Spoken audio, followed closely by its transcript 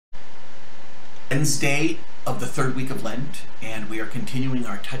Wednesday of the third week of Lent, and we are continuing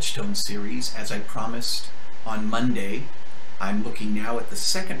our Touchstones series. As I promised on Monday, I'm looking now at the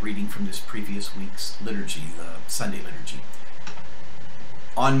second reading from this previous week's liturgy, the Sunday liturgy.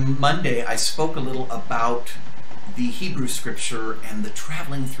 On Monday, I spoke a little about the Hebrew scripture and the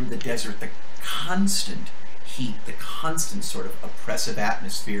traveling through the desert, the constant heat, the constant sort of oppressive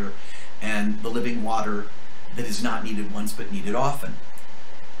atmosphere, and the living water that is not needed once but needed often.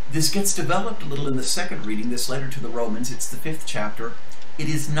 This gets developed a little in the second reading, this letter to the Romans. It's the 5th chapter. It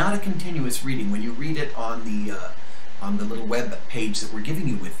is not a continuous reading. When you read it on the little web page that we're giving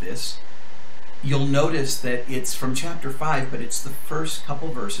you with this, you'll notice that it's from chapter 5, but it's the first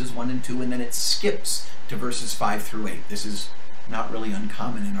couple verses, 1 and 2, and then it skips to verses 5 through 8. This is not really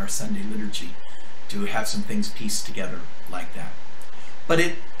uncommon in our Sunday liturgy to have some things pieced together like that. But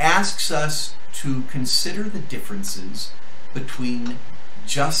it asks us to consider the differences between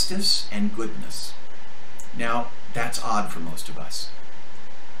justice and goodness. Now, that's odd for most of us.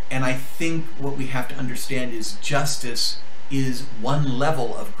 And I think what we have to understand is justice is one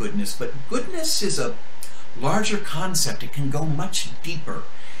level of goodness, but goodness is a larger concept. It can go much deeper.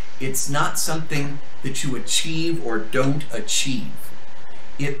 It's not something that you achieve or don't achieve.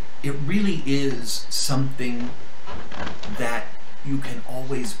 It really is something that you can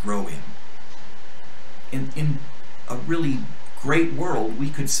always grow in. In a really great world, we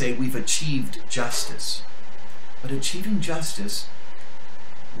could say we've achieved justice. But achieving justice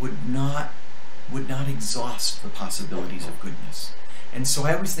would not exhaust the possibilities of goodness. And so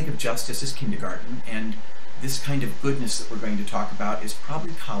I always think of justice as kindergarten, and this kind of goodness that we're going to talk about is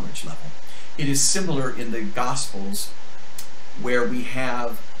probably college level. It is similar in the Gospels, where we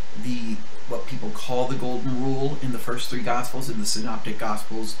have what people call the Golden Rule in the first 3 Gospels, in the Synoptic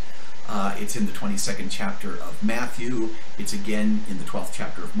Gospels. It's in the 22nd chapter of Matthew. It's again in the 12th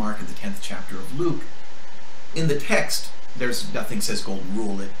chapter of Mark and the 10th chapter of Luke. In the text, there's nothing says golden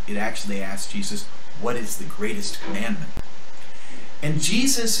rule. It actually asks Jesus, what is the greatest commandment? And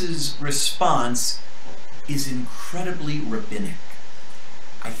Jesus's response is incredibly rabbinic.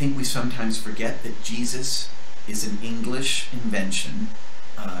 I think we sometimes forget that Jesus is an English invention.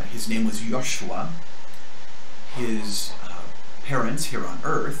 His name was Joshua. His parents here on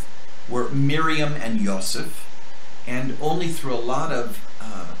earth were Miriam and Joseph, and only through a lot of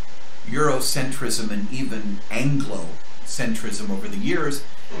Eurocentrism and even Anglo-centrism over the years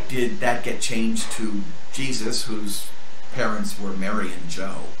did that get changed to Jesus, whose parents were Mary and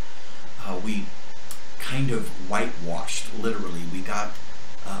Joe. We kind of whitewashed, literally. We got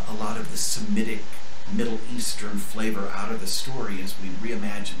a lot of the Semitic, Middle Eastern flavor out of the story as we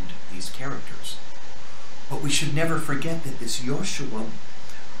reimagined these characters. But we should never forget that this Joshua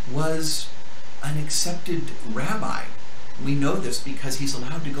was an accepted rabbi. We know this because he's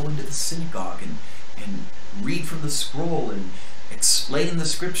allowed to go into the synagogue and read from the scroll and explain the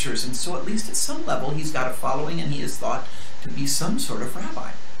scriptures. And so at least at some level he's got a following, and he is thought to be some sort of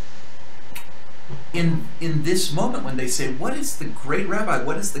rabbi. In this moment when they say, what is the great rabbi?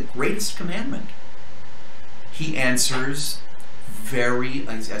 What is the greatest commandment? He answers very,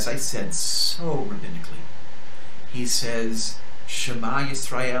 as I said, so rabbinically. He says, Shema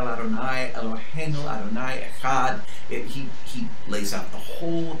Yisrael Adonai Eloheinu Adonai Echad. He lays out the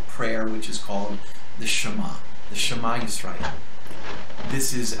whole prayer, which is called the Shema Yisrael.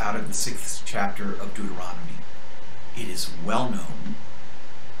 This is out of the 6th chapter of Deuteronomy. It is well known.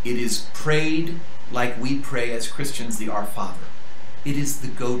 It is prayed like we pray as Christians the Our Father. It is the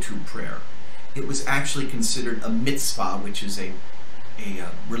go-to prayer. It was actually considered a mitzvah, which is a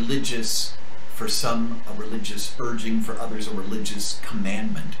religious, for some, a religious urging, for others, a religious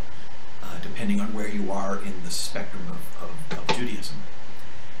commandment, depending on where you are in the spectrum of Judaism.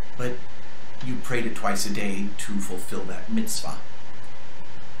 But you prayed it twice a day to fulfill that mitzvah.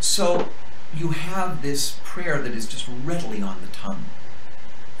 So you have this prayer that is just readily on the tongue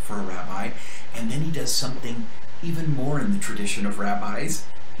for a rabbi, and then he does something even more in the tradition of rabbis.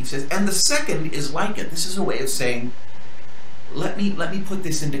 He says, and the second is like it. This is a way of saying, let me put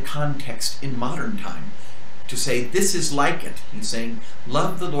this into context in modern time, to say this is like it. He's saying,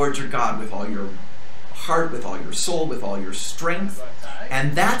 love the Lord your God with all your heart, with all your soul, with all your strength,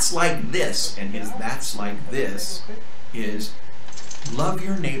 and that's like this. And his that's like this is love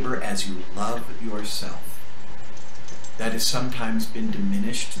your neighbor as you love yourself. That has sometimes been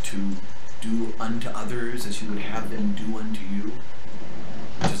diminished to do unto others as you would have them do unto you,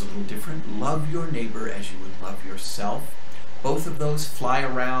 which is a little different. Love your neighbor as you would love yourself. Both of those fly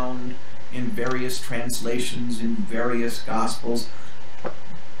around in various translations, in various Gospels,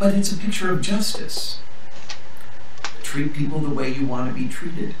 but it's a picture of justice. Treat people the way you want to be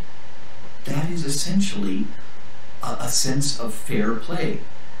treated. that is essentially a sense of fair play.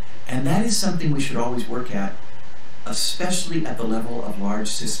 And that is something we should always work at, especially at the level of large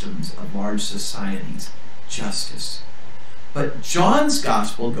systems, of large societies, justice. But John's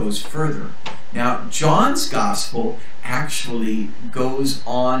gospel goes further. Now, John's gospel actually goes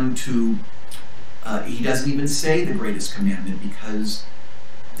on to, he doesn't even say the greatest commandment, because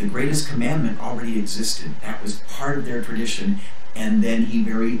the greatest commandment already existed. That was part of their tradition. And then he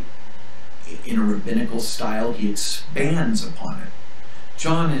in a rabbinical style, he expands upon it.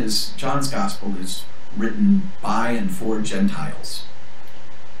 John's gospel is written by and for Gentiles.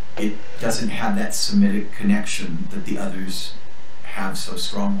 It doesn't have that Semitic connection that the others have so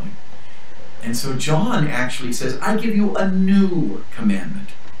strongly. And so John actually says, I give you a new commandment.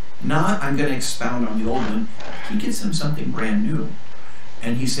 Not, I'm going to expound on the old one. He gives them something brand new.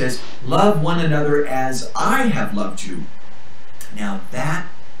 And he says, love one another as I have loved you. Now that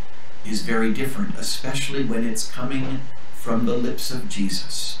is very different, especially when it's coming from the lips of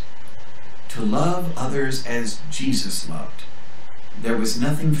Jesus. To love others as Jesus loved. There was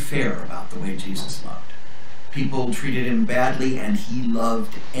nothing fair about the way Jesus loved. People treated him badly and he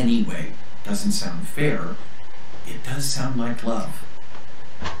loved anyway. Doesn't sound fair. It does sound like love.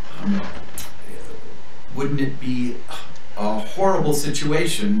 Wouldn't it be a horrible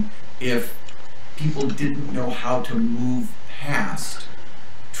situation if people didn't know how to move past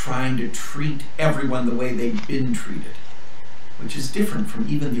trying to treat everyone the way they've been treated? Which is different from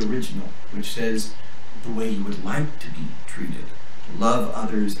even the original, which says the way you would like to be treated. Love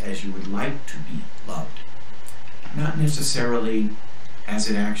others as you would like to be loved. Not necessarily as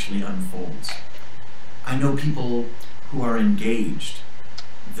it actually unfolds. I know people who are engaged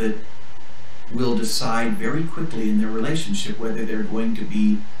that will decide very quickly in their relationship whether they're going to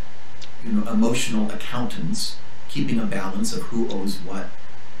be, emotional accountants, keeping a balance of who owes what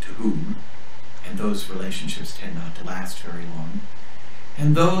to whom. And those relationships tend not to last very long.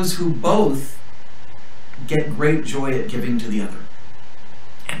 And those who both get great joy at giving to the other.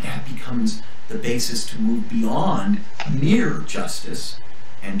 And that becomes the basis to move beyond mere justice.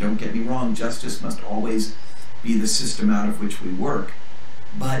 And don't get me wrong, justice must always be the system out of which we work.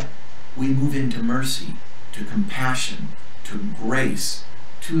 But we move into mercy, to compassion, to grace,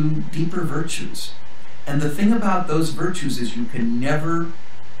 to deeper virtues. And the thing about those virtues is you can never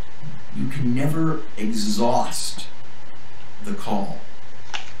exhaust the call.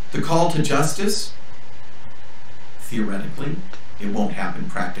 The call to justice, theoretically, it won't happen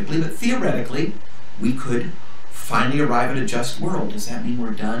practically, but theoretically, we could finally arrive at a just world. Does that mean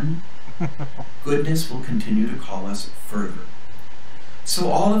we're done? Goodness will continue to call us further.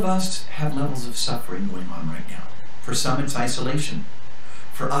 So all of us have levels of suffering going on right now. For some, it's isolation.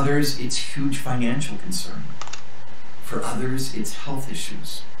 For others, it's huge financial concern. For others, it's health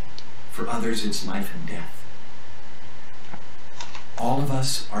issues. For others, it's life and death. All of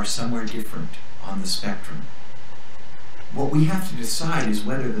us are somewhere different on the spectrum. What we have to decide is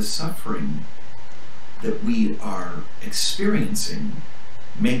whether the suffering that we are experiencing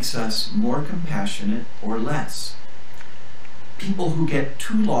makes us more compassionate or less. People who get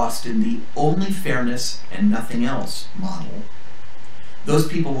too lost in the only fairness and nothing else model, those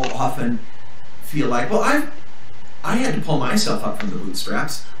people will often feel like, well, I had to pull myself up from the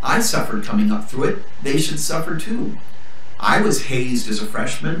bootstraps. I suffered coming up through it. They should suffer too. I was hazed as a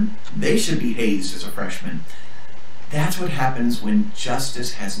freshman. They should be hazed as a freshman. That's what happens when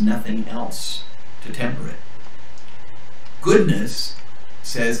justice has nothing else to temper it. Goodness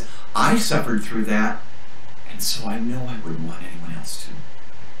says, I suffered through that, and so I know I wouldn't want anyone else to.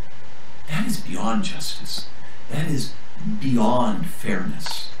 That is beyond justice. That is beyond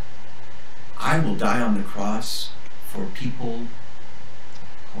fairness. I will die on the cross for people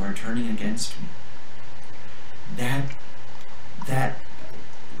who are turning against me.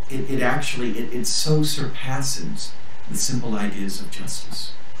 It so surpasses the simple ideas of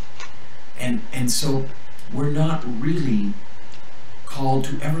justice. And so we're not really called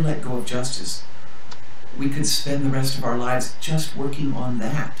to ever let go of justice. We could spend the rest of our lives just working on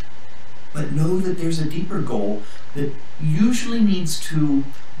that. But know that there's a deeper goal that usually needs to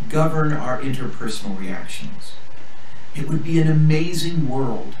govern our interpersonal reactions. It would be an amazing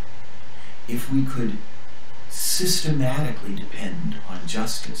world if we could systematically depend on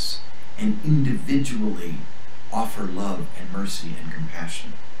justice and individually offer love and mercy and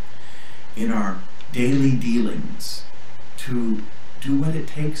compassion in our daily dealings, to do what it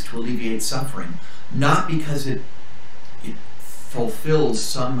takes to alleviate suffering, not because it fulfills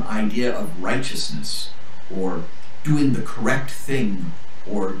some idea of righteousness or doing the correct thing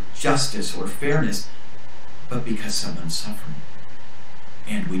or justice or fairness, but because someone's suffering.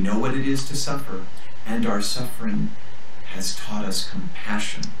 And we know what it is to suffer, and our suffering has taught us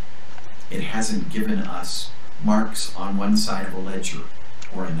compassion. It hasn't given us marks on one side of a ledger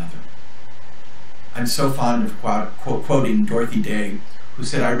or another. I'm so fond of quoting Dorothy Day, who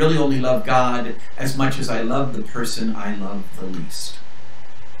said, "I really only love God as much as I love the person I love the least."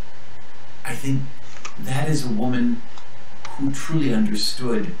 I think that is a woman who truly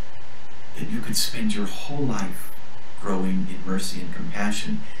understood that you could spend your whole life growing in mercy and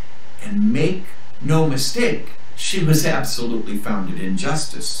compassion, and make no mistake, she was absolutely founded in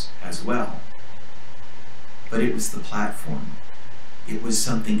justice as well. But it was the platform. It was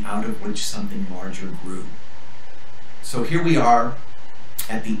something out of which something larger grew. So here we are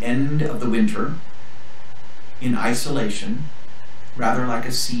at the end of the winter, in isolation, rather like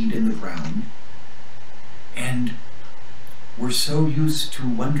a seed in the ground, and we're so used to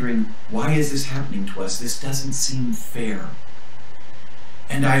wondering, why is this happening to us? This doesn't seem fair.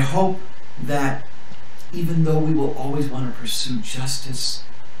 And I hope that even though we will always want to pursue justice,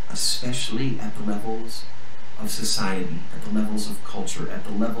 especially at the levels of society, at the levels of culture, at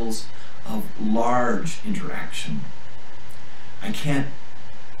the levels of large interaction, I can't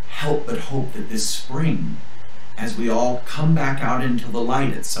help but hope that this spring, as we all come back out into the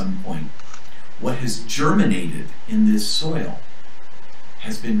light at some point, what has germinated in this soil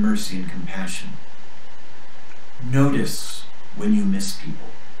has been mercy and compassion. Notice when you miss people.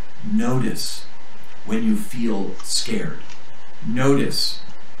 Notice when you feel scared. Notice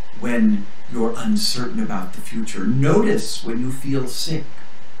when you're uncertain about the future. Notice when you feel sick.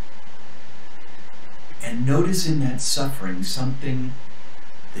 And notice in that suffering something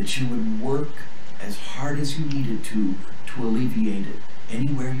that you would work as hard as you needed to alleviate it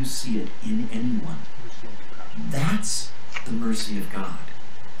anywhere you see it in anyone. That's the mercy of God.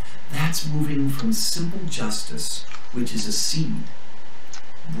 That's moving from simple justice, which is a seed,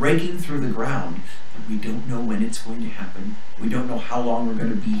 breaking through the ground, but we don't know when it's going to happen. We don't know how long we're going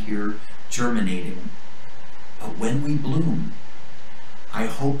to be here germinating. But when we bloom, I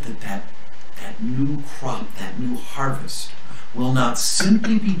hope that new crop, that new harvest, will not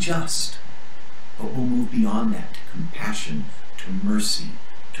simply be just, but will move beyond that to compassion, to mercy,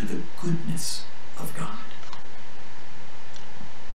 to the goodness of God.